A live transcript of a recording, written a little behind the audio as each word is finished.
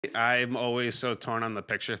I'm always so torn on the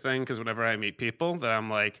picture thing because whenever I meet people that I'm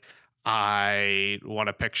like, I want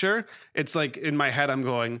a picture. It's like in my head, I'm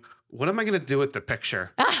going, what am I going to do with the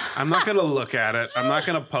picture? I'm not going to look at it. I'm not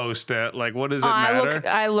going to post it. Like, what does it matter?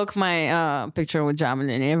 I look my picture with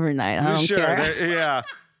Javelin every night. I don't Sure, care. yeah.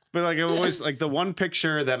 But like, it always like the one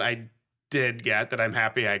picture that I did get that I'm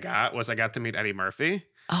happy I got was I got to meet Eddie Murphy.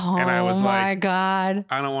 Oh And I was my like, God.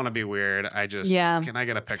 I don't want to be weird. I just, Yeah. can I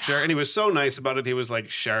get a picture? And he was so nice about it. He was like,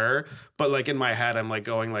 sure. But like in my head, I'm like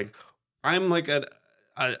going like, I'm like an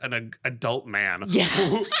adult man.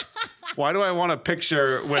 Yeah. Why do I want a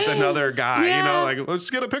picture with another guy? Yeah. You know, like, let's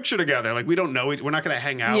get a picture together. Like, we don't know. We're not going to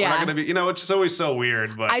hang out. Yeah. We're not going to be, you know, it's just always so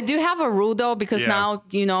weird. But I do have a rule though, because now,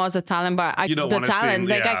 you know, as a talent, but you don't want to seem,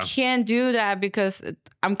 like I can't do that because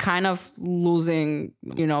I'm kind of losing,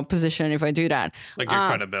 you know, position if I do that. Like your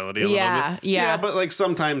credibility a little bit. Yeah. But like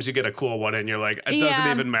sometimes you get a cool one and you're like, it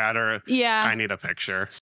doesn't even matter. Yeah. I need a picture.